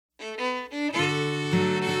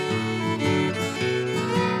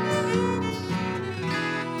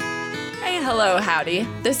Hello, howdy.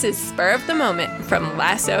 This is Spur of the Moment from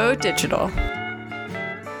Lasso Digital.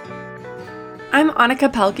 I'm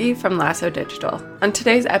Annika Pelkey from Lasso Digital. On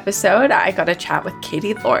today's episode, I got a chat with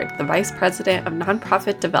Katie Lord, the Vice President of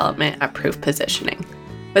Nonprofit Development at Proof Positioning.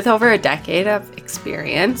 With over a decade of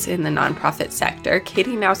experience in the nonprofit sector,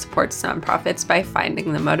 Katie now supports nonprofits by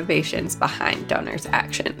finding the motivations behind donors'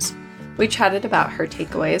 actions. We chatted about her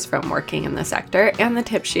takeaways from working in the sector and the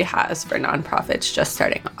tips she has for nonprofits just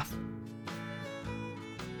starting off.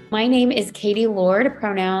 My name is Katie Lord,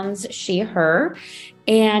 pronouns she, her,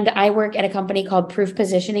 and I work at a company called Proof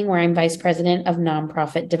Positioning, where I'm Vice President of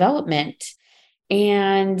Nonprofit Development.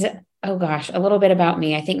 And oh gosh, a little bit about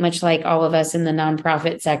me. I think much like all of us in the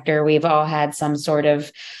nonprofit sector, we've all had some sort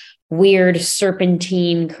of weird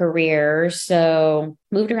serpentine career. So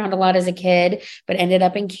moved around a lot as a kid, but ended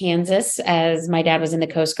up in Kansas as my dad was in the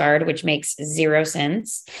Coast Guard, which makes zero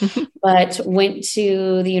sense. But went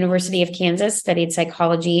to the University of Kansas, studied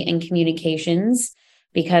psychology and communications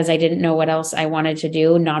because I didn't know what else I wanted to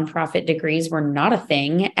do. Nonprofit degrees were not a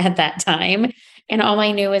thing at that time. And all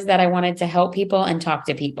I knew is that I wanted to help people and talk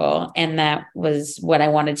to people. And that was what I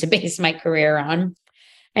wanted to base my career on.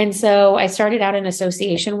 And so I started out in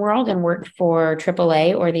association world and worked for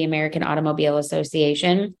AAA, or the American Automobile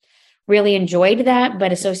Association. Really enjoyed that,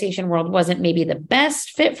 but association world wasn't maybe the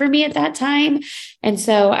best fit for me at that time. And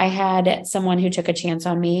so I had someone who took a chance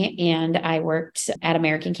on me, and I worked at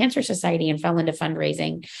American Cancer Society and fell into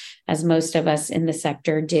fundraising, as most of us in the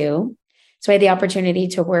sector do. So I had the opportunity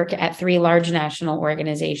to work at 3 large national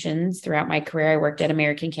organizations throughout my career. I worked at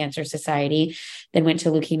American Cancer Society, then went to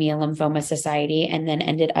Leukemia Lymphoma Society, and then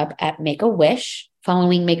ended up at Make-A-Wish.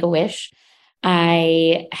 Following Make-A-Wish,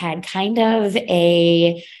 I had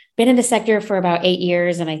been in the sector for about 8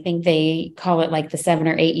 years, and I think they call it like the 7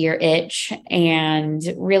 or 8 year itch, and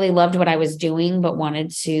really loved what I was doing, but wanted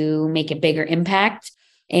to make a bigger impact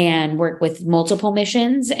and work with multiple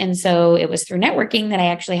missions. And so it was through networking that I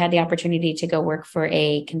actually had the opportunity to go work for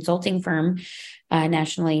a consulting firm,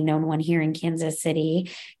 nationally known one here in Kansas City,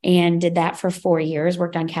 and did that for 4 years,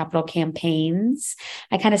 worked on capital campaigns.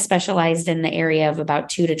 I kind of specialized in the area of about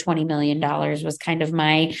 $2 to $20 million was kind of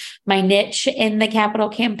my niche in the capital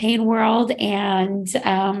campaign world. And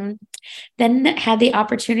then had the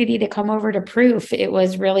opportunity to come over to Proof. It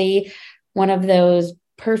was really one of those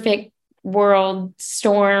perfect world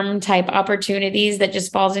storm type opportunities that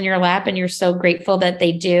just falls in your lap, and you're so grateful that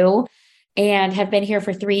they do. And have been here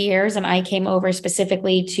for 3 years. And I came over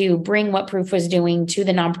specifically to bring what Proof was doing to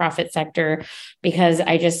the nonprofit sector because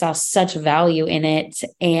I just saw such value in it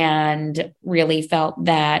and really felt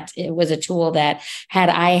that it was a tool that, had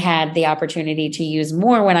I had the opportunity to use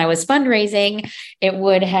more when I was fundraising, it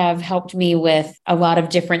would have helped me with a lot of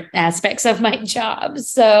different aspects of my job.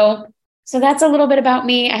 So that's a little bit about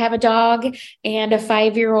me. I have a dog and a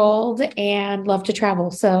 5-year-old and love to travel.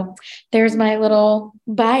 So there's my little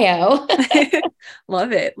bio.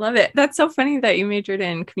 Love it. Love it. That's so funny that you majored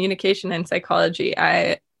in communication and psychology.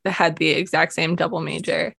 I had the exact same double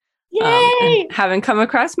major. Yay! And haven't come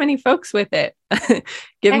across many folks with it.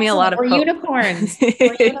 Give me a lot of hope. Unicorns.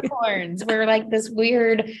 We're unicorns. We're like this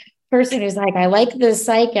weird person who's like, I like the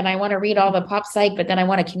psych and I want to read all the pop psych, but then I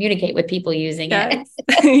want to communicate with people using it.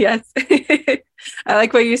 Yes. I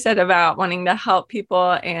like what you said about wanting to help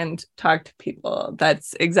people and talk to people.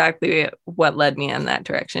 That's exactly what led me in that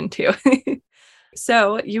direction too.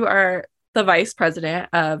 So you are the Vice President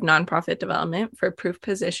of Nonprofit Development for Proof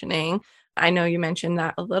Positioning. I know you mentioned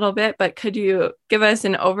that a little bit, but could you give us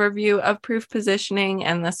an overview of Proof Positioning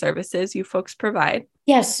and the services you folks provide?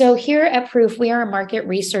 Yes. So here at Proof, we are a market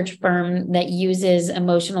research firm that uses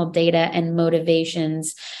emotional data and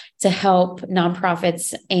motivations to help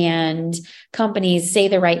nonprofits and companies say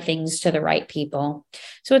the right things to the right people.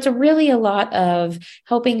 So it's really a lot of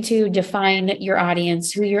helping to define your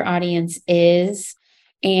audience, who your audience is,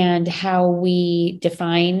 and how we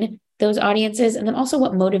define those audiences, and then also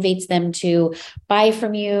what motivates them to buy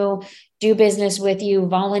from you, do business with you,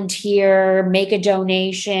 volunteer, make a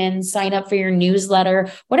donation, sign up for your newsletter,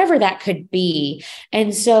 whatever that could be.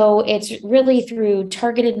 And so it's really through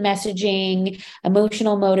targeted messaging,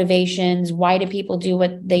 emotional motivations. Why do people do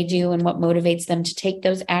what they do and what motivates them to take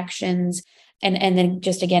those actions? And then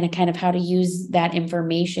just again, kind of how to use that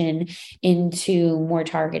information into more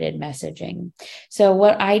targeted messaging. So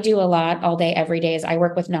what I do a lot all day, every day is I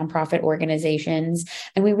work with nonprofit organizations,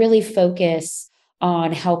 and we really focus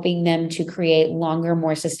on helping them to create longer,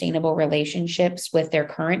 more sustainable relationships with their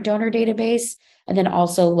current donor database, and then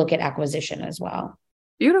also look at acquisition as well.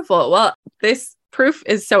 Beautiful. Well, this Proof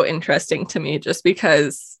is so interesting to me just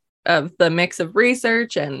because of the mix of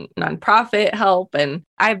research and nonprofit help. And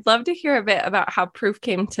I'd love to hear a bit about how Proof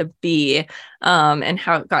came to be and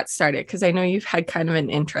how it got started, because I know you've had kind of an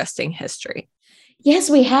interesting history.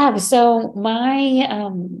 Yes, we have. So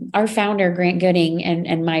our founder, Grant Gooding,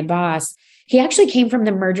 and my boss, he actually came from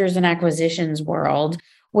the mergers and acquisitions world,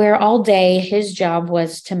 where all day his job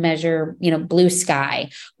was to measure, blue sky.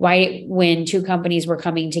 Why, when two companies were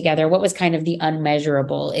coming together, what was kind of the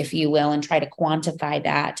unmeasurable, if you will, and try to quantify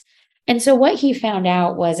that. And so what he found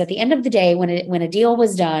out was at the end of the day, when a deal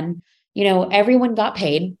was done, everyone got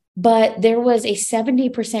paid, but there was a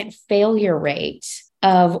 70% failure rate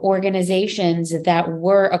of organizations that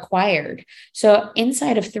were acquired. So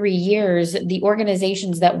inside of 3 years, the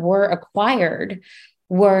organizations that were acquired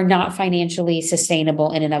were not financially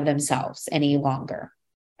sustainable in and of themselves any longer.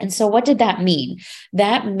 And so what did that mean?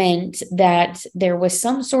 That meant that there was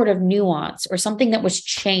some sort of nuance or something that was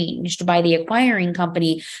changed by the acquiring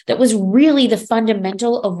company that was really the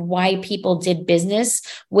fundamental of why people did business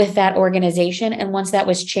with that organization. And once that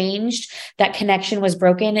was changed, that connection was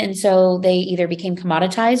broken. And so they either became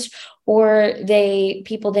commoditized or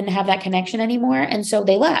people didn't have that connection anymore. And so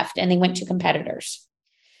they left and they went to competitors.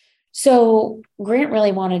 So Grant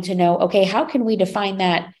really wanted to know, okay, how can we define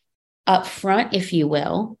that up front, if you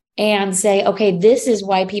will, and say, okay, this is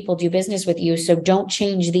why people do business with you. So don't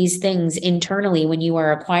change these things internally when you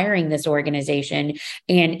are acquiring this organization,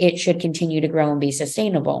 and it should continue to grow and be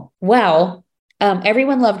sustainable. Well,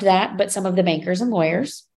 everyone loved that, but some of the bankers and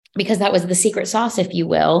lawyers, because that was the secret sauce, if you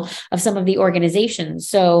will, of some of the organizations.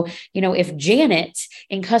 So, if Janet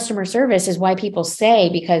in customer service is why people say,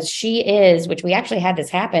 because she is, which we actually had this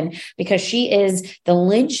happen, because she is the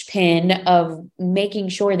linchpin of making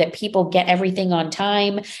sure that people get everything on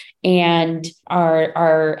time and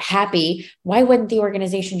are happy, why wouldn't the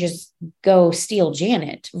organization just go steal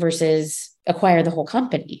Janet versus acquire the whole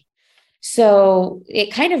company? So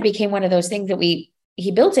it kind of became one of those things that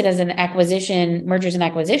he built it as an mergers and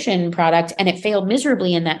acquisition product, and it failed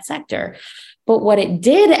miserably in that sector. But what it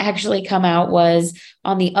did actually come out was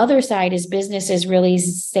on the other side is businesses really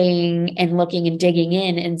saying and looking and digging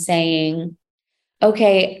in and saying,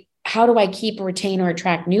 okay, how do I keep, retain, or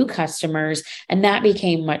attract new customers? And that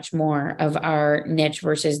became much more of our niche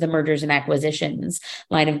versus the mergers and acquisitions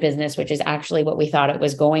line of business, which is actually what we thought it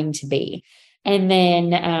was going to be. And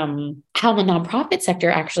then how the nonprofit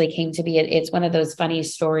sector actually came to be. It's one of those funny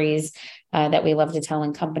stories that we love to tell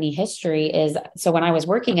in company history is, so when I was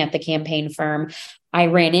working at the campaign firm, I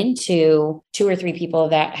ran into 2 or 3 people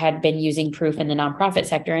that had been using Proof in the nonprofit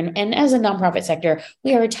sector. And as a nonprofit sector,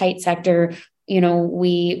 we are a tight sector.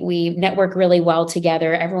 We network really well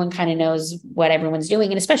together. Everyone kind of knows what everyone's doing.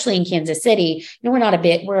 And especially in Kansas City, we're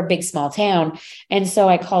a big, small town. And so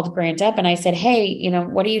I called Grant up and I said, hey,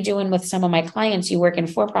 what are you doing with some of my clients? You work in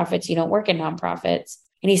for-profits, you don't work in nonprofits.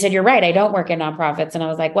 And he said, you're right, I don't work in nonprofits. And I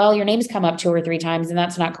was like, well, your name's come up 2 or 3 times and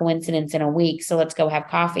that's not coincidence in a week. So let's go have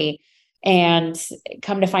coffee. And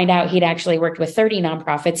come to find out, he'd actually worked with 30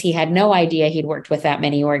 nonprofits. He had no idea he'd worked with that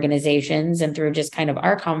many organizations. And through just kind of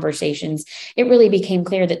our conversations, it really became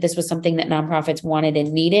clear that this was something that nonprofits wanted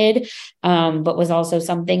and needed, but was also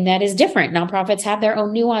something that is different. Nonprofits have their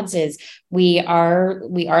own nuances. We are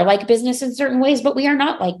like business in certain ways, but we are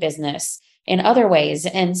not like business in other ways.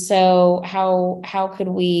 And so how could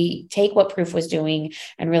we take what Proof was doing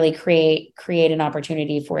and really create an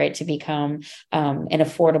opportunity for it to become an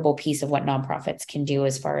affordable piece of what nonprofits can do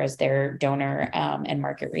as far as their donor and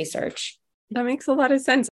market research? That makes a lot of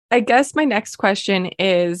sense. I guess my next question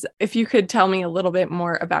is if you could tell me a little bit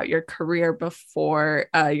more about your career before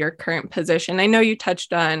your current position. I know you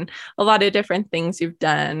touched on a lot of different things you've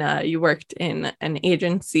done. You worked in an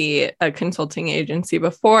agency, a consulting agency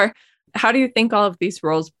before. How do you think all of these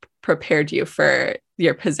roles prepared you for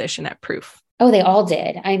your position at Proof? Oh, they all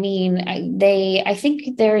did. I mean, I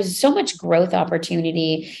think there's so much growth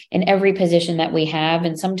opportunity in every position that we have.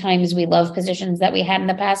 And sometimes we love positions that we had in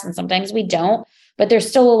the past and sometimes we don't, but there's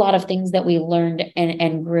still a lot of things that we learned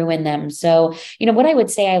and grew in them. So, what I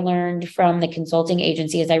would say I learned from the consulting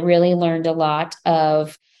agency is I really learned a lot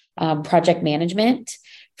of project management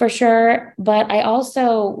for sure. But I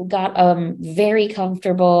also got very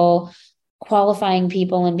comfortable qualifying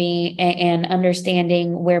people and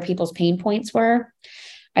understanding where people's pain points were.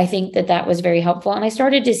 I think that was very helpful. And I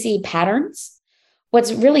started to see patterns.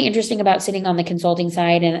 What's really interesting about sitting on the consulting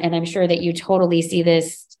side, and I'm sure that you totally see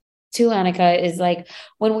this too, Annika, is like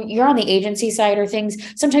when you're on the agency side or things,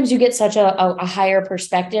 sometimes you get such a higher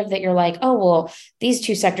perspective that you're like, oh, well, these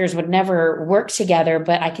two sectors would never work together,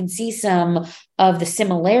 but I can see some of the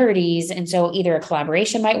similarities. And so either a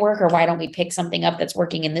collaboration might work, or why don't we pick something up that's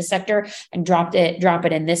working in this sector and drop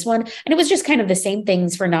it in this one? And it was just kind of the same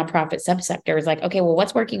things for nonprofit subsectors. Like, okay, well,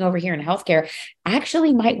 what's working over here in healthcare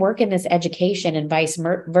actually might work in this education and vice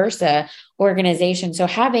versa organization. So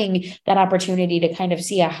having that opportunity to kind of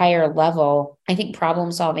see a higher level, I think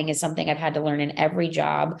problem solving is something I've had to learn in every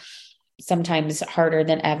job, sometimes harder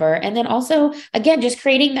than ever. And then also, again, just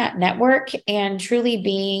creating that network and truly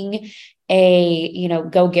being a,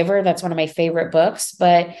 go-giver. That's one of my favorite books,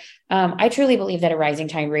 but I truly believe that a rising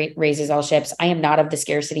tide raises all ships. I am not of the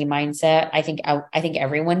scarcity mindset. I think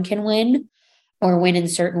everyone can win or win in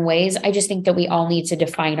certain ways. I just think that we all need to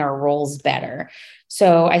define our roles better.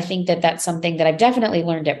 So I think that that's something that I've definitely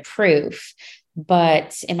learned at Proof.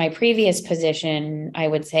 But in my previous position, I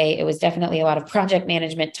would say it was definitely a lot of project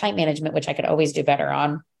management, time management, which I could always do better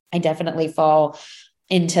on. I definitely fall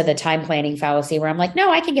into the time planning fallacy where I'm like,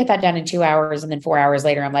 no, I can get that done in 2 hours. And then 4 hours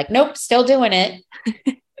later, I'm like, nope, still doing it.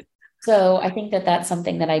 So I think that that's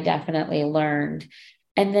something that I definitely learned.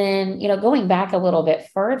 And then, going back a little bit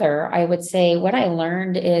further, I would say what I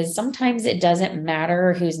learned is sometimes it doesn't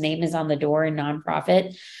matter whose name is on the door in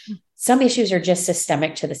nonprofit. Some issues are just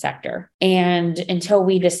systemic to the sector. And until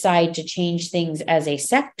we decide to change things as a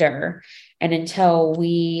sector, and until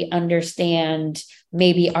we understand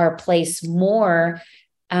maybe our place more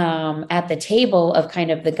at the table of kind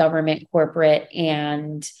of the government, corporate,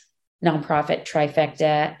 and nonprofit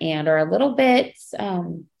trifecta, and are a little bit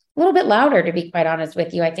louder, to be quite honest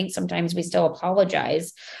with you. I think sometimes we still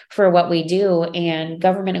apologize for what we do, and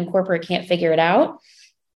government and corporate can't figure it out.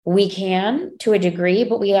 We can to a degree,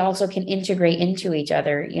 but we also can integrate into each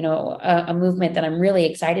other. A movement that I'm really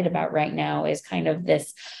excited about right now is kind of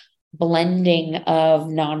this blending of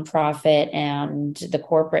nonprofit and the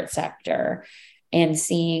corporate sector, and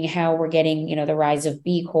seeing how we're getting, the rise of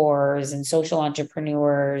B Corps and social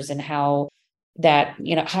entrepreneurs, and how that,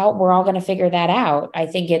 how we're all going to figure that out. I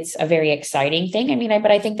think it's a very exciting thing.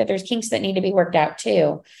 But I think that there's kinks that need to be worked out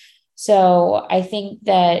too. So I think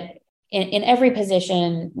that in every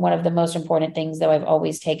position, one of the most important things, though, I've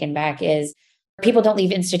always taken back is people don't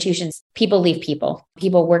leave institutions. People leave people.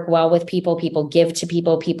 People work well with people. People give to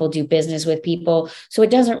people. People do business with people. So it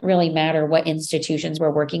doesn't really matter what institutions we're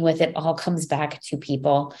working with. It all comes back to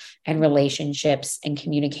people and relationships and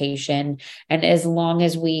communication. And as long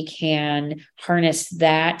as we can harness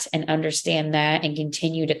that and understand that and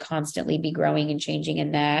continue to constantly be growing and changing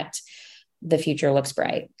in that, the future looks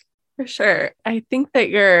bright. For sure. I think that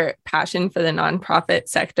your passion for the nonprofit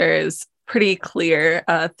sector is pretty clear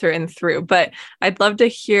through and through, but I'd love to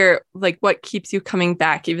hear what keeps you coming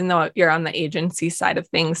back, even though you're on the agency side of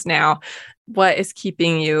things now. What is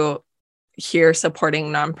keeping you here supporting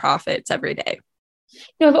nonprofits every day?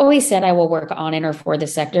 I've always said I will work on and or for the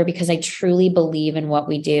sector because I truly believe in what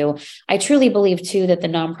we do. I truly believe too that the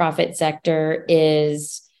nonprofit sector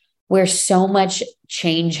is where so much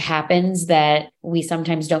change happens that we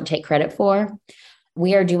sometimes don't take credit for.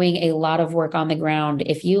 We are doing a lot of work on the ground.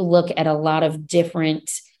 If you look at a lot of different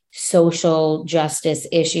social justice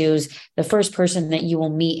issues, the first person that you will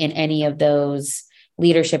meet in any of those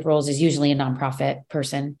leadership roles is usually a nonprofit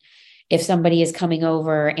person. If somebody is coming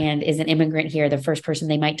over and is an immigrant here, the first person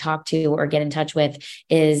they might talk to or get in touch with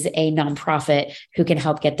is a nonprofit who can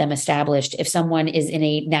help get them established. If someone is in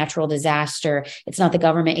a natural disaster, it's not the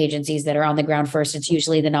government agencies that are on the ground first. It's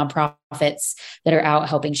usually the nonprofits that are out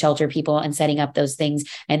helping shelter people and setting up those things.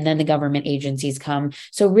 And then the government agencies come.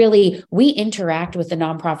 So really, we interact with the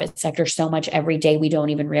nonprofit sector so much every day, we don't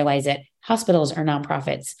even realize it. Hospitals are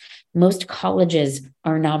nonprofits. Most colleges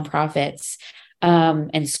are nonprofits.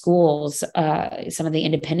 And schools, some of the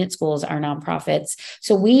independent schools are nonprofits.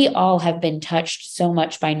 So we all have been touched so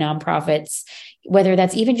much by nonprofits, whether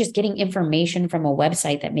that's even just getting information from a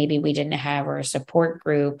website that maybe we didn't have, or a support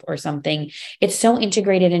group or something. It's so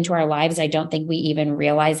integrated into our lives. I don't think we even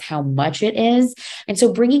realize how much it is. And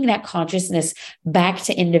so bringing that consciousness back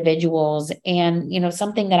to individuals, and,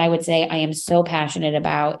 something that I would say I am so passionate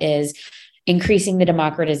about is increasing the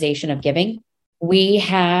democratization of giving. We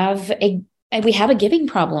have a giving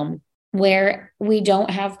problem where we don't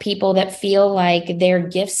have people that feel like their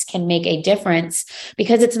gifts can make a difference,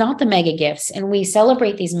 because it's not the mega gifts. And we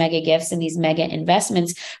celebrate these mega gifts and these mega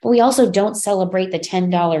investments, but we also don't celebrate the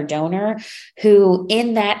 $10 donor who,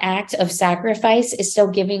 in that act of sacrifice, is still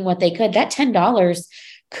giving what they could. That $10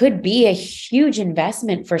 could be a huge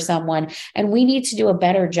investment for someone. And we need to do a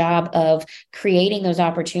better job of creating those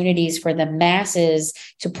opportunities for the masses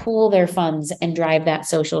to pool their funds and drive that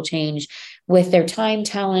social change with their time,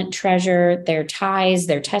 talent, treasure, their ties,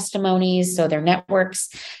 their testimonies, so their networks,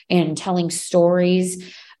 and telling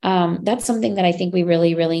stories. That's something that I think we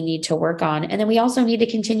really, really need to work on. And then we also need to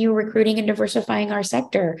continue recruiting and diversifying our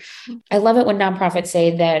sector. I love it when nonprofits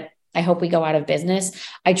say that I hope we go out of business.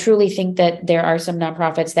 I truly think that there are some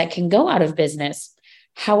nonprofits that can go out of business.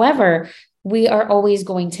 However, we are always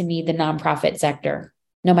going to need the nonprofit sector,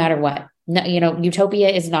 no matter what. No, utopia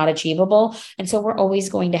is not achievable. And so we're always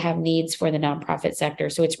going to have needs for the nonprofit sector.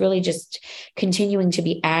 So it's really just continuing to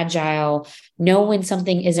be agile, know when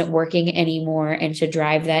something isn't working anymore, and to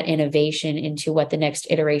drive that innovation into what the next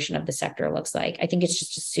iteration of the sector looks like. I think it's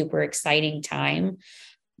just a super exciting time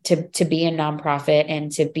to be a nonprofit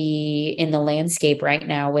and to be in the landscape right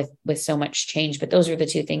now with so much change. But those are the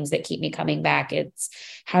two things that keep me coming back. It's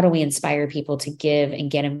how do we inspire people to give and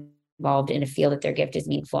get involved in a field that their gift is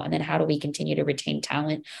meaningful? And then how do we continue to retain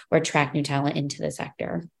talent or attract new talent into the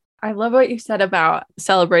sector? I love what you said about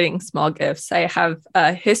celebrating small gifts. I have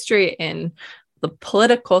a history in the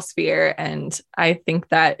political sphere, and I think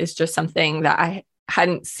that is just something that I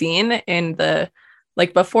hadn't seen in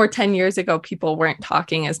before 10 years ago, people weren't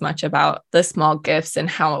talking as much about the small gifts and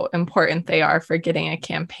how important they are for getting a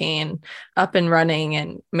campaign up and running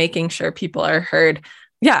and making sure people are heard.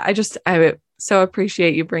 Yeah, I so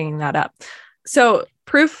appreciate you bringing that up. So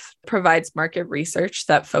Proof provides market research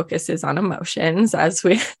that focuses on emotions, as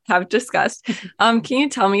we have discussed. Can you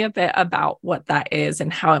tell me a bit about what that is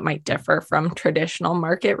and how it might differ from traditional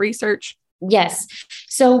market research? Yes.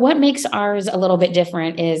 So what makes ours a little bit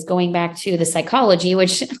different is going back to the psychology,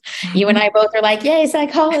 which you and I both are like, yay,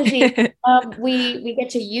 psychology. We get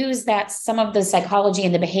to use some of the psychology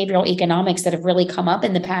and the behavioral economics that have really come up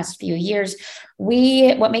in the past few years.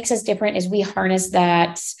 What makes us different is we harness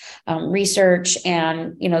that research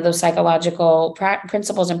and, those psychological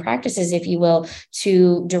principles and practices, if you will,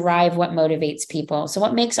 to derive what motivates people. So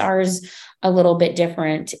what makes ours a little bit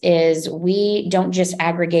different is we don't just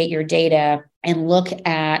aggregate your data and look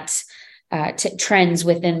at trends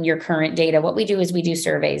within your current data. What we do is we do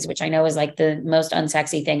surveys, which I know is like the most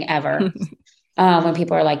unsexy thing ever. When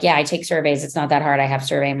people are like, yeah, I take surveys. It's not that hard. I have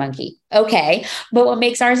SurveyMonkey. Okay. But what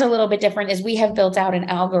makes ours a little bit different is we have built out an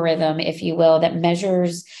algorithm, if you will, that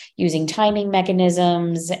measures using timing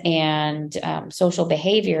mechanisms and social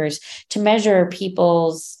behaviors to measure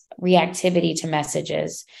people's reactivity to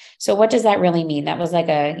messages. So what does that really mean? That was like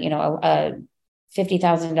a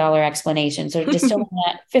 $50,000 explanation. So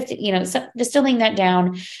distilling that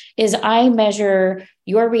down is I measure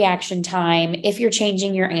your reaction time if you're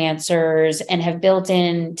changing your answers, and have built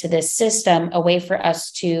into this system a way for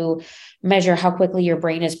us to measure how quickly your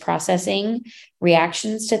brain is processing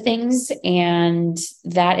reactions to things. And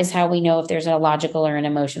that is how we know if there's a logical or an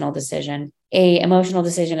emotional decision. An emotional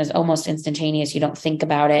decision is almost instantaneous. You don't think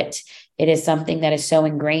about it. It is something that is so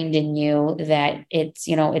ingrained in you that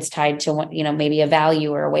it's tied to maybe a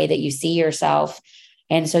value or a way that you see yourself.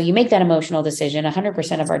 And so you make that emotional decision.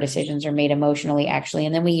 100% of our decisions are made emotionally, actually.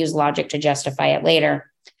 And then we use logic to justify it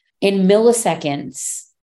later. In milliseconds,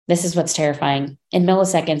 this is what's terrifying. In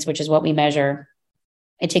milliseconds, which is what we measure,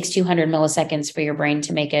 it takes 200 milliseconds for your brain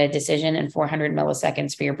to make a decision and 400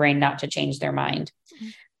 milliseconds for your brain not to change their mind.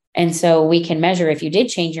 And so we can measure if you did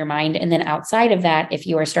change your mind. And then outside of that, if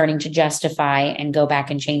you are starting to justify and go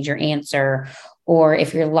back and change your answer, or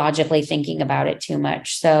if you're logically thinking about it too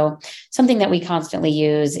much. So something that we constantly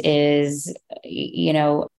use is,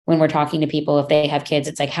 when we're talking to people, if they have kids,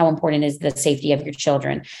 it's like, how important is the safety of your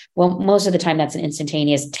children? Well, most of the time that's an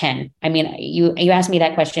instantaneous 10. I mean, you ask me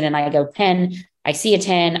that question and I go 10, I see a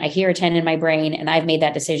 10, I hear a 10 in my brain, and I've made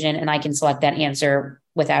that decision and I can select that answer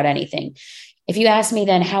without anything. If you ask me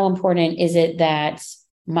then, how important is it that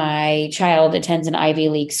my child attends an Ivy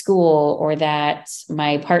League school or that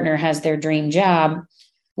my partner has their dream job?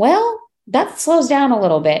 Well, that slows down a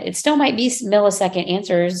little bit. It still might be millisecond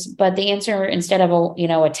answers, but the answer, instead of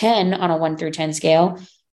a 10 on a 1 through 10 scale,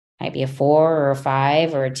 might be a 4 or a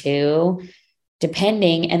 5 or a 2,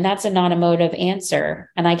 depending. And that's a non-emotive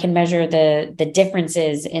answer. And I can measure the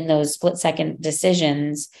differences in those split-second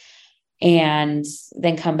decisions, and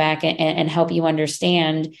then come back and help you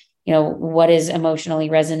understand, what is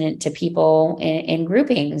emotionally resonant to people in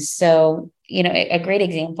groupings. So, a great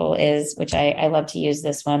example is, which I love to use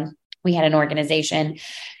this one. We had an organization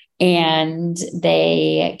and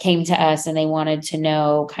they came to us and they wanted to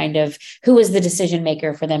know kind of who was the decision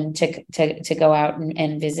maker for them to go out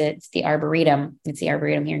and visit the Arboretum. It's the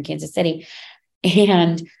Arboretum here in Kansas City.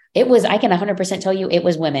 And I can 100% tell you it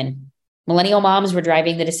was women. Millennial moms were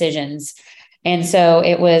driving the decisions. And so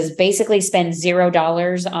it was basically spend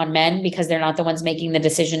 $0 on men because they're not the ones making the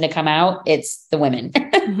decision to come out. It's the women.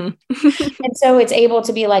 Mhm. And so it's able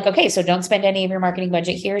to be like, okay, so don't spend any of your marketing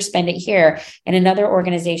budget here, spend it here. In another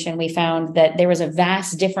organization, we found that there was a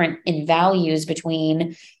vast difference in values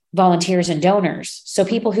between volunteers and donors. So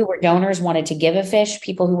people who were donors wanted to give a fish,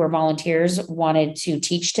 people who were volunteers wanted to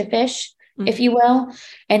teach to fish, if you will.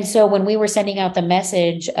 And so when we were sending out the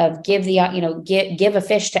message of give a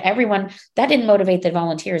fish to everyone, that didn't motivate the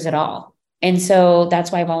volunteers at all. And so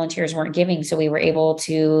that's why volunteers weren't giving. So we were able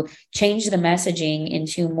to change the messaging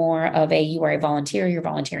into more of you are a volunteer, you're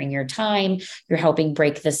volunteering your time, you're helping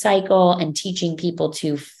break the cycle and teaching people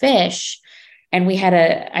to fish. And we had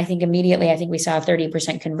I think we saw a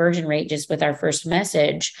 30% conversion rate just with our first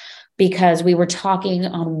message, because we were talking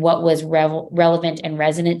on what was relevant and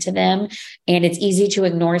resonant to them. And it's easy to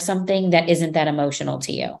ignore something that isn't that emotional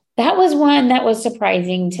to you. That was one that was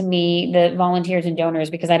surprising to me, the volunteers and donors,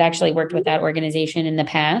 because I'd actually worked with that organization in the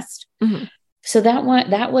past. Mm-hmm. So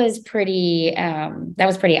that was pretty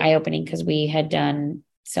eye-opening, because we had done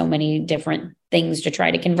so many different things to try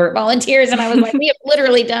to convert volunteers. And I was like, we have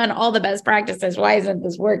literally done all the best practices. Why isn't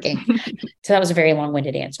this working? So that was a very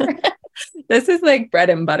long-winded answer. This is like bread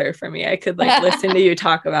and butter for me. I could listen to you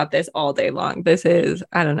talk about this all day long. This is,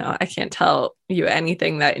 I don't know, I can't tell you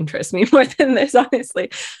anything that interests me more than this,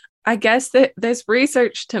 honestly. I guess that this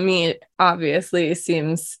research to me obviously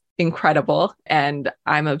seems incredible and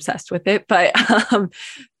I'm obsessed with it. But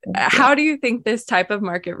how do you think this type of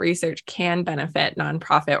market research can benefit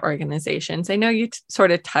nonprofit organizations? I know you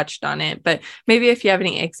sort of touched on it, but maybe if you have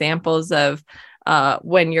any examples of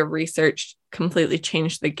when your research completely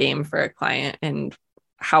changed the game for a client and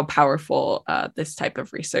how powerful this type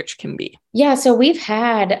of research can be. Yeah, so we've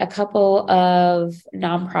had a couple of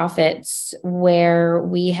nonprofits where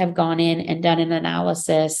we have gone in and done an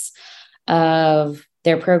analysis of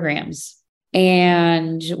their programs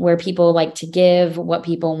and where people like to give, what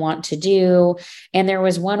people want to do. And there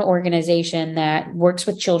was one organization that works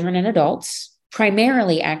with children and adults.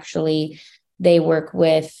 Primarily, actually, they work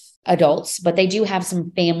with adults, but they do have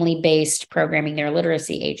some family-based programming, their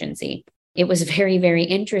literacy agency. It was very, very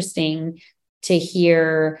interesting to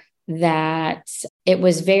hear that it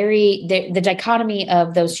was the dichotomy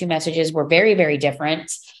of those two messages were very, very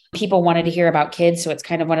different. People wanted to hear about kids. So it's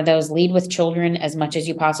kind of one of those lead with children as much as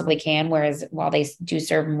you possibly can. Whereas while they do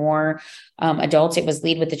serve more adults, it was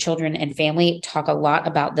lead with the children and family, talk a lot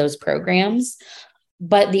about those programs.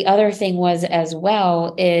 But the other thing was as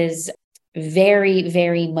well is very,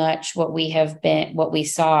 very much what we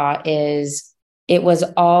saw is it was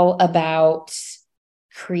all about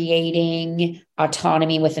creating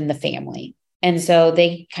autonomy within the family. And so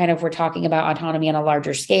they kind of were talking about autonomy on a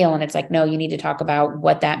larger scale. And it's like, no, you need to talk about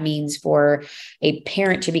what that means for a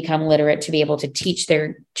parent to become literate, to be able to teach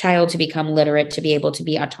their child to become literate, to be able to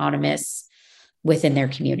be autonomous within their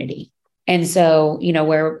community. And so,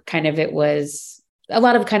 where kind of it was a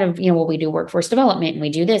lot of kind of, well, we do workforce development and we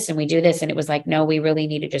do this and we do this. And it was like, no, we really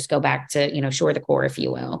need to just go back to, shore the core, if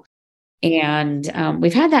you will. And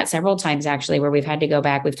we've had that several times, actually, where we've had to go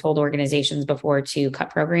back. We've told organizations before to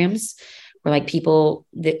cut programs where like people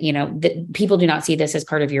that, people do not see this as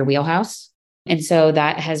part of your wheelhouse. And so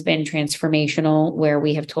that has been transformational, where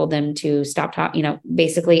we have told them to stop talking,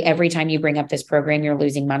 basically every time you bring up this program, you're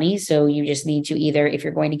losing money. So you just need to either, if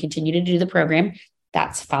you're going to continue to do the program,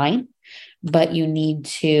 that's fine, but you need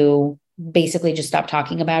to basically just stop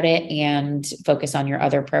talking about it and focus on your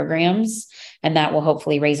other programs. And that will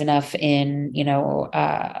hopefully raise enough in,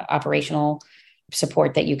 operational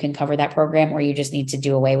support that you can cover that program, or you just need to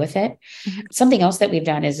do away with it. Mm-hmm. Something else that we've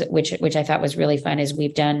done is, which I thought was really fun, is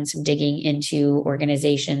we've done some digging into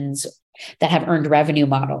organizations that have earned revenue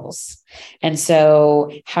models. And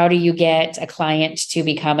so how do you get a client to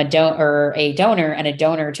become a donor and a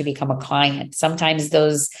donor to become a client? Sometimes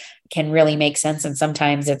those can really make sense. And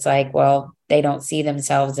sometimes it's like, well, they don't see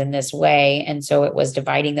themselves in this way. And so it was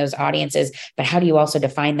dividing those audiences. But how do you also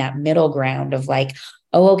define that middle ground of like,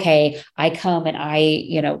 oh, okay, I come and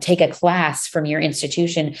I, take a class from your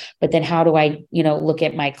institution, but then how do I, look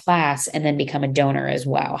at my class and then become a donor as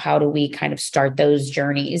well? How do we kind of start those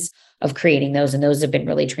journeys of creating those? And those have been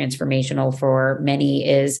really transformational for many.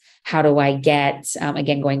 Is how do I get,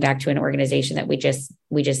 again, going back to an organization that we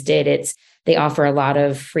just did, they offer a lot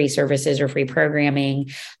of free services or free programming,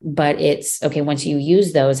 but it's okay, once you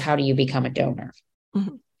use those, how do you become a donor?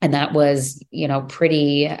 Mm-hmm. And that was,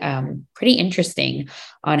 pretty interesting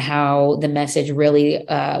on how the message really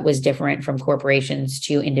was different from corporations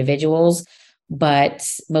to individuals, but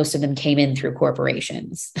most of them came in through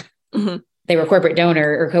corporations. Mm-hmm. They were corporate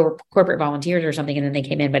donor or corporate volunteers or something, and then they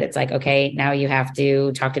came in, but it's like, okay, now you have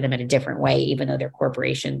to talk to them in a different way, even though their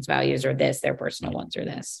corporation's values are this, their personal ones are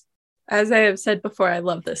this. As I have said before, I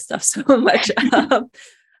love this stuff so much.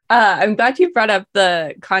 I'm glad you brought up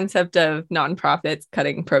the concept of nonprofits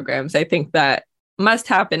cutting programs. I think that must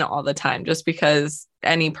happen all the time, just because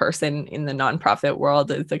any person in the nonprofit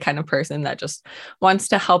world is the kind of person that just wants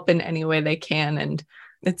to help in any way they can. And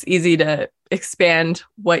it's easy to expand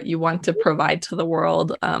what you want to provide to the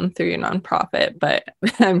world through your nonprofit, but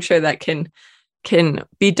I'm sure that can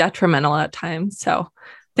be detrimental at times. So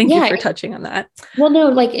thank you for touching on that. Well, no,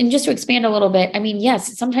 like, and just to expand a little bit, I mean,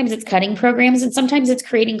 yes, sometimes it's cutting programs and sometimes it's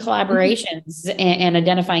creating collaborations and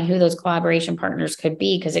identifying who those collaboration partners could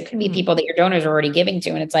be, because it could be people that your donors are already giving to.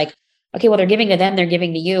 And it's like, okay, well, they're giving to them, they're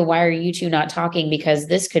giving to you. Why are you two not talking? Because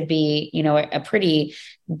this could be, you know, a pretty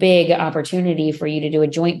big opportunity for you to do a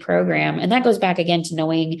joint program. And that goes back again to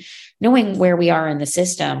knowing where we are in the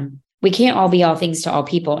system. We can't all be all things to all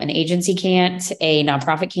people. An agency can't, a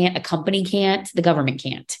nonprofit can't, a company can't, the government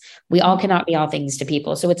can't. We all cannot be all things to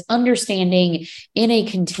people. So it's understanding in a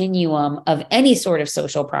continuum of any sort of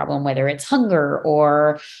social problem, whether it's hunger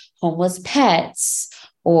or homeless pets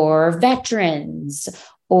or veterans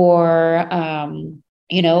or,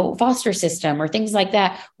 foster system or things like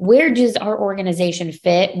that. Where does our organization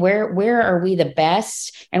fit? Where are we the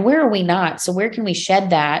best and where are we not? So where can we shed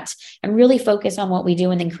that and really focus on what we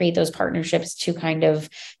do and then create those partnerships to kind of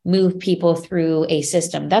move people through a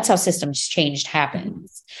system? That's how systems change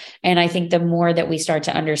happens. And I think the more that we start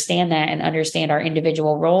to understand that and understand our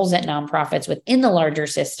individual roles at nonprofits within the larger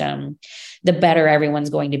system, the better everyone's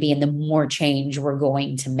going to be and the more change we're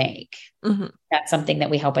going to make. Mm-hmm. That's something that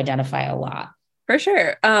we help identify a lot. For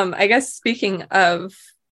sure. I guess speaking of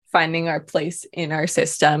finding our place in our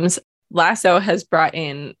systems, Lasso has brought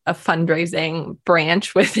in a fundraising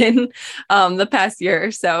branch within the past year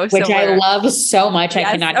or so. Which I love so much. Yes,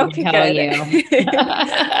 I cannot even tell you.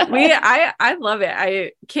 I love it.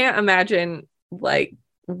 I can't imagine like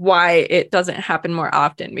why it doesn't happen more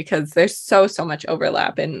often, because there's so much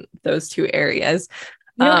overlap in those two areas.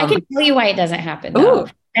 I can tell you why it doesn't happen though.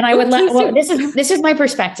 And I would love, this is my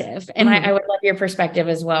perspective. And I would love your perspective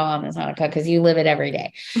as well on this, Annika, because you live it every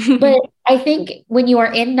day. But I think when you are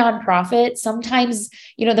in nonprofit, sometimes,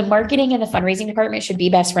 the marketing and the fundraising department should be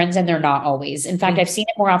best friends, and they're not always. In fact, I've seen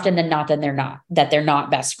it more often than not that they're not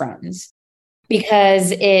best friends.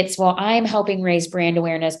 Because it's, well, I'm helping raise brand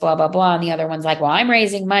awareness, blah, blah, blah. And the other one's like, well, I'm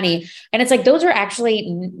raising money. And it's like, those are actually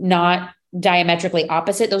not diametrically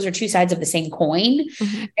opposite. Those are two sides of the same coin.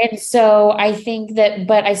 Mm-hmm. And so I think that,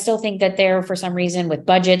 but I still think that there, for some reason, with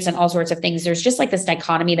budgets and all sorts of things, there's just like this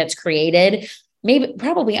dichotomy that's created, maybe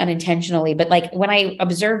probably unintentionally, but like when I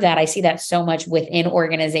observe that, I see that so much within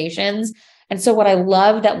organizations. And so what I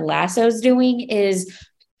love that Lasso's doing is,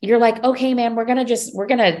 you're like, okay, man, we're going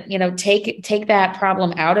to, take that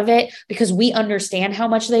problem out of it, because we understand how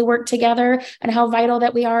much they work together and how vital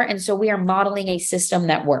that we are. And so we are modeling a system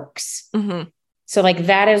that works. Mm-hmm. So like,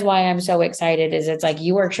 that is why I'm so excited, is it's like,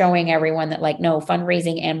 you are showing everyone that like, no,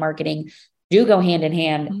 fundraising and marketing do go hand in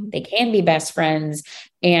hand. Mm-hmm. They can be best friends,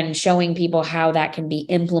 and showing people how that can be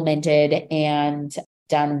implemented and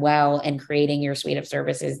done well, and creating your suite of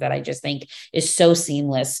services that I just think is so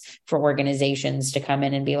seamless for organizations to come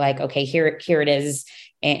in and be like, okay, here it is,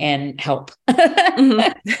 and help.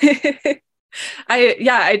 Mm-hmm.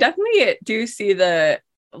 I definitely do see the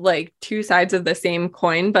like two sides of the same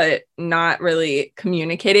coin, but not really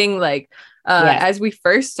communicating. Like as we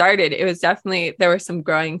first started, it was definitely, there were some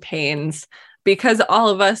growing pains, because all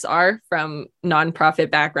of us are from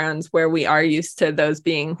nonprofit backgrounds where we are used to those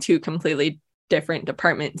being two completely different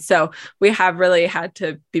departments. So we have really had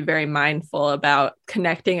to be very mindful about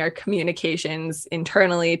connecting our communications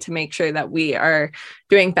internally to make sure that we are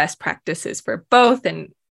doing best practices for both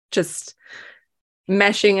and just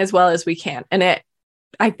meshing as well as we can. And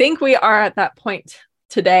I think we are at that point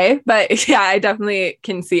today, but yeah, I definitely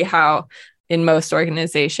can see how in most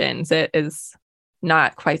organizations it is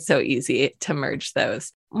not quite so easy to merge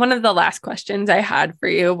those. One of the last questions I had for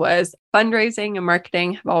you was, fundraising and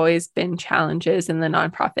marketing have always been challenges in the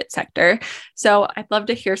nonprofit sector. So I'd love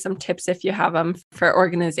to hear some tips, if you have them, for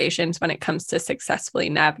organizations when it comes to successfully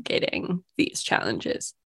navigating these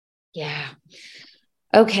challenges. Yeah.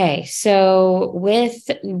 Okay. So that's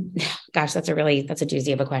a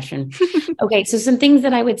doozy of a question. Okay. So some things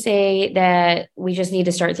that I would say that we just need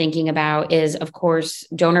to start thinking about is, of course,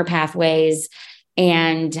 donor pathways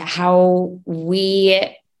and how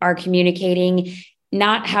we are communicating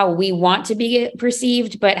not how we want to be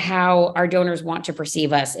perceived, but how our donors want to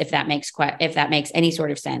perceive us, if that makes any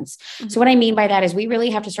sort of sense. Mm-hmm. So what I mean by that is we really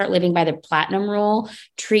have to start living by the platinum rule,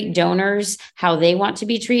 treat donors how they want to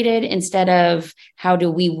be treated instead of how do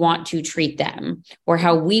we want to treat them or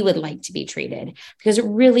how we would like to be treated. Because it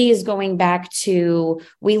really is going back to,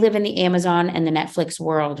 we live in the Amazon and the Netflix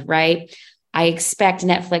world, right? I expect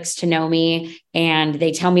Netflix to know me and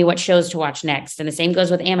they tell me what shows to watch next. And the same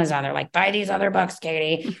goes with Amazon. They're like, buy these other books,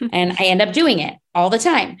 Katie. And I end up doing it all the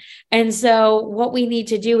time. And so what we need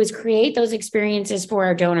to do is create those experiences for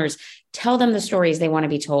our donors, tell them the stories they want to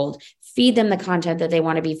be told, feed them the content that they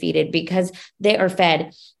want to be fed because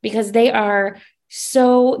they are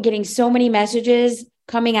getting so many messages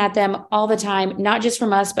coming at them all the time, not just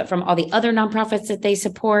from us, but from all the other nonprofits that they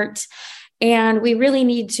support. And we really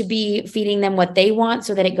need to be feeding them what they want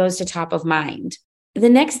so that it goes to top of mind. The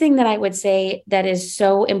next thing that I would say that is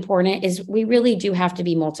so important is we really do have to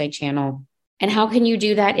be multi-channel. And how can you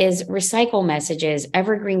do that is recycle messages.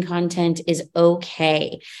 Evergreen content is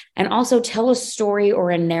okay. And also tell a story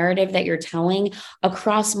or a narrative that you're telling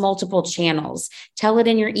across multiple channels. Tell it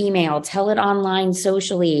in your email, tell it online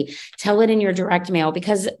socially, tell it in your direct mail,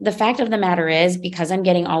 because the fact of the matter is, because I'm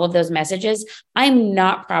getting all of those messages, I'm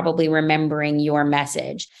not probably remembering your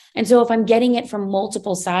message. And so if I'm getting it from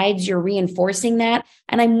multiple sides, you're reinforcing that,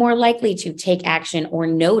 and I'm more likely to take action or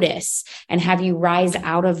notice and have you rise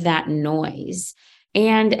out of that noise.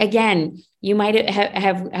 And again, you might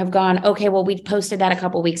have gone, okay, well, we posted that a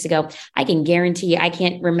couple of weeks ago. I can guarantee I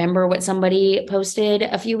can't remember what somebody posted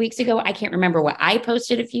a few weeks ago. I can't remember what I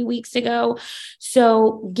posted a few weeks ago.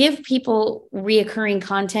 So give people reoccurring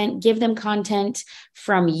content, give them content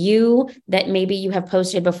from you that maybe you have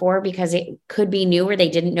posted before because it could be new or they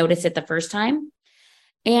didn't notice it the first time.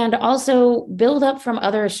 And also build up from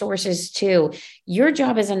other sources too. Your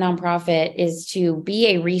job as a nonprofit is to be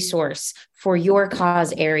a resource for your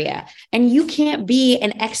cause area. And you can't be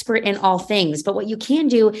an expert in all things, but what you can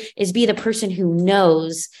do is be the person who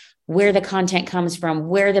knows where the content comes from,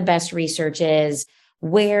 where the best research is,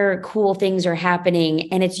 where cool things are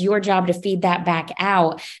happening. And it's your job to feed that back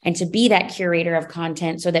out and to be that curator of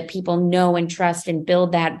content so that people know and trust and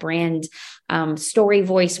build that brand story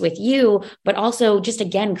voice with you, but also just,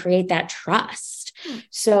 again, create that trust.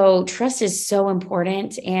 So trust is so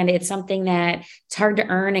important, and it's something that it's hard to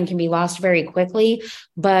earn and can be lost very quickly.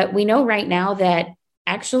 But we know right now that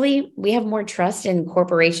actually we have more trust in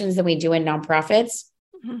corporations than we do in nonprofits.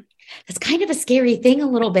 Mm-hmm. That's kind of a scary thing a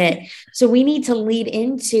little bit. So we need to lead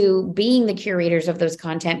into being the curators of those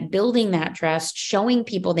content, building that trust, showing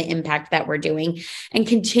people the impact that we're doing, and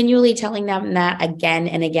continually telling them that again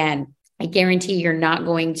and again. I guarantee you're not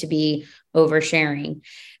going to be oversharing.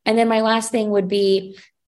 And then my last thing would be,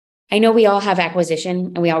 I know we all have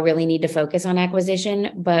acquisition and we all really need to focus on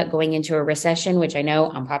acquisition, but going into a recession, which I know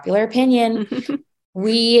unpopular opinion,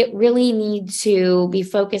 we really need to be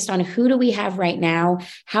focused on who do we have right now?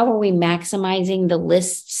 How are we maximizing the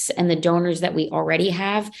lists and the donors that we already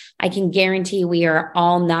have? I can guarantee we are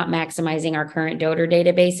all not maximizing our current donor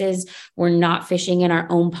databases. We're not fishing in our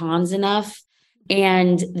own ponds enough.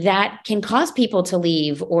 And that can cause people to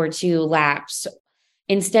leave or to lapse.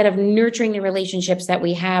 Instead of nurturing the relationships that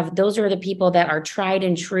we have, those are the people that are tried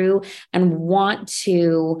and true and want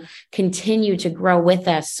to continue to grow with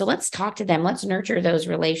us. So let's talk to them. Let's nurture those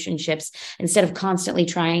relationships instead of constantly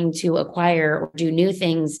trying to acquire or do new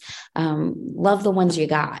things. Love the ones you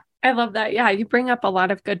got. I love that. Yeah, you bring up a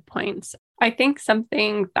lot of good points. I think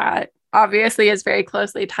something that obviously is very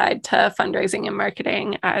closely tied to fundraising and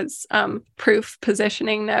marketing, as Proof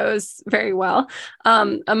Positioning knows very well.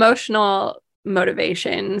 Emotional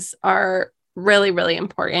motivations are really, really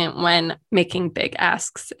important when making big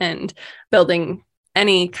asks and building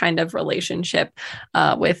any kind of relationship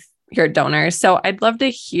with your donors. So I'd love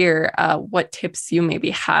to hear what tips you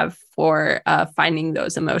maybe have for finding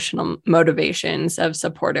those emotional motivations of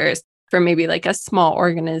supporters for maybe like a small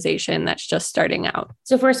organization that's just starting out.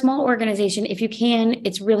 So for a small organization, if you can,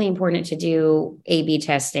 it's really important to do A/B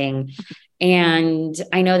testing. And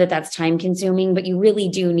I know that that's time consuming, but you really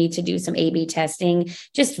do need to do some A/B testing,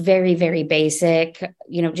 just very, very basic,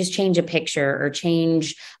 just change a picture or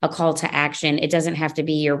change a call to action. It doesn't have to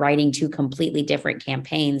be you're writing two completely different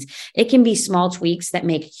campaigns. It can be small tweaks that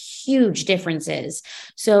make huge differences.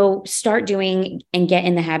 So start doing and get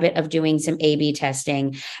in the habit of doing some A/B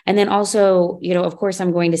testing. And then also, of course,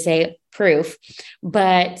 I'm going to say Proof,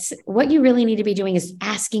 but what you really need to be doing is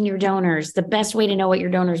asking your donors. The best way to know what your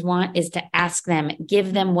donors want is to ask them,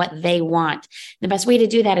 give them what they want. The best way to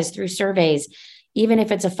do that is through surveys. even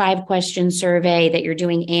if it's a 5-question survey that you're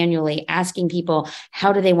doing annually, asking people,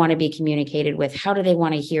 how do they want to be communicated with? How do they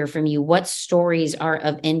want to hear from you? What stories are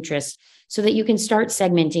of interest? So that you can start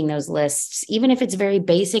segmenting those lists, even if it's very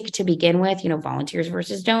basic to begin with, volunteers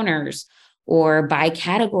versus donors, or by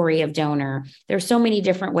category of donor. There's so many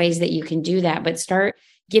different ways that you can do that, but start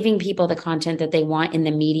giving people the content that they want in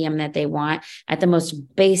the medium that they want at the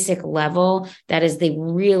most basic level. That is the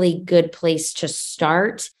really good place to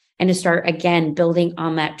start, and to start, again, building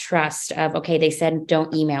on that trust of, okay, they said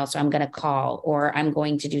don't email, so I'm going to call, or I'm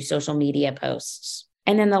going to do social media posts.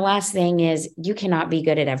 And then the last thing is, you cannot be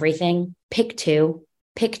good at everything. Pick two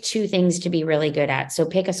things to be really good at. So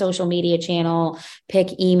pick a social media channel,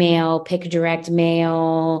 pick email, pick direct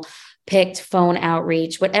mail, pick phone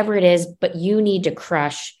outreach, whatever it is, but you need to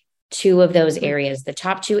crush 2 of those areas. The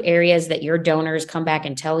top 2 areas that your donors come back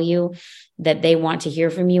and tell you that they want to hear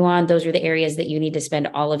from you on, those are the areas that you need to spend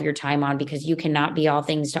all of your time on, because you cannot be all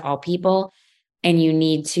things to all people. And you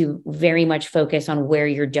need to very much focus on where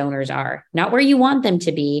your donors are, not where you want them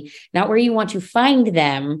to be, not where you want to find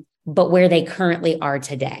them, but where they currently are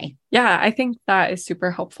today. Yeah, I think that is super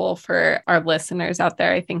helpful for our listeners out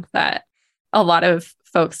there. I think that a lot of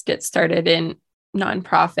folks get started in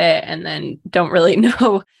nonprofit and then don't really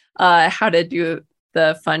know how to do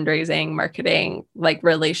the fundraising, marketing, like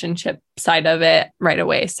relationship side of it right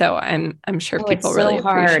away. So I'm sure people really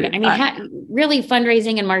appreciate that. Really,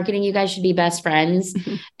 fundraising and marketing, you guys should be best friends,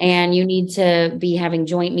 and you need to be having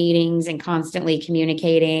joint meetings and constantly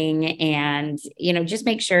communicating, and just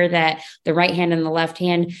make sure that the right hand and the left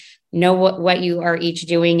hand know what you are each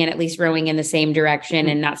doing, and at least rowing in the same direction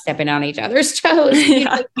and not stepping on each other's toes.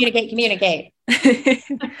 Communicate.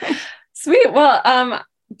 Sweet. Well,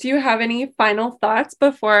 do you have any final thoughts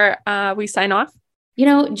before we sign off?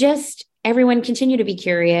 Just everyone continue to be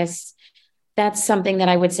curious. That's something that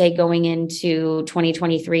I would say going into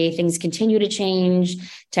 2023. Things continue to change.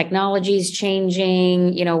 Technology's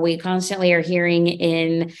changing. We constantly are hearing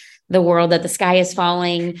in the world that the sky is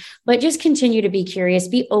falling, but just continue to be curious,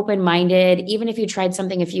 be open-minded. Even if you tried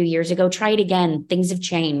something a few years ago, try it again. Things have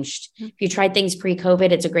changed. If you tried things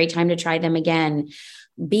pre-COVID, it's a great time to try them again.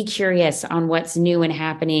 Be curious on what's new and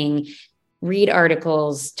happening. Read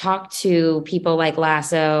articles, talk to people like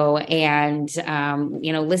Lasso, and,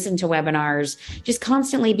 listen to webinars. Just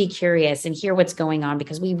constantly be curious and hear what's going on,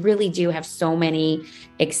 because we really do have so many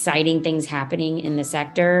exciting things happening in the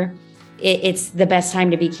sector. It's the best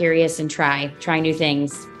time to be curious and try new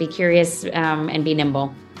things. Be curious and be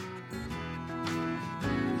nimble.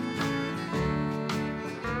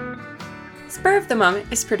 Spur of the Moment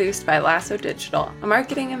is produced by Lasso Digital, a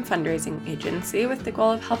marketing and fundraising agency with the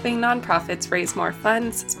goal of helping nonprofits raise more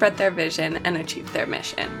funds, spread their vision, and achieve their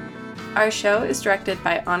mission. Our show is directed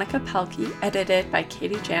by Annika, edited by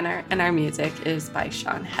Katie Janner, and our music is by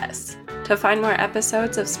Sean Hess. To find more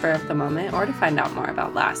episodes of Spur of the Moment, or to find out more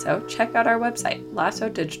about Lasso, check out our website,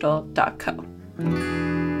 lassodigital.co.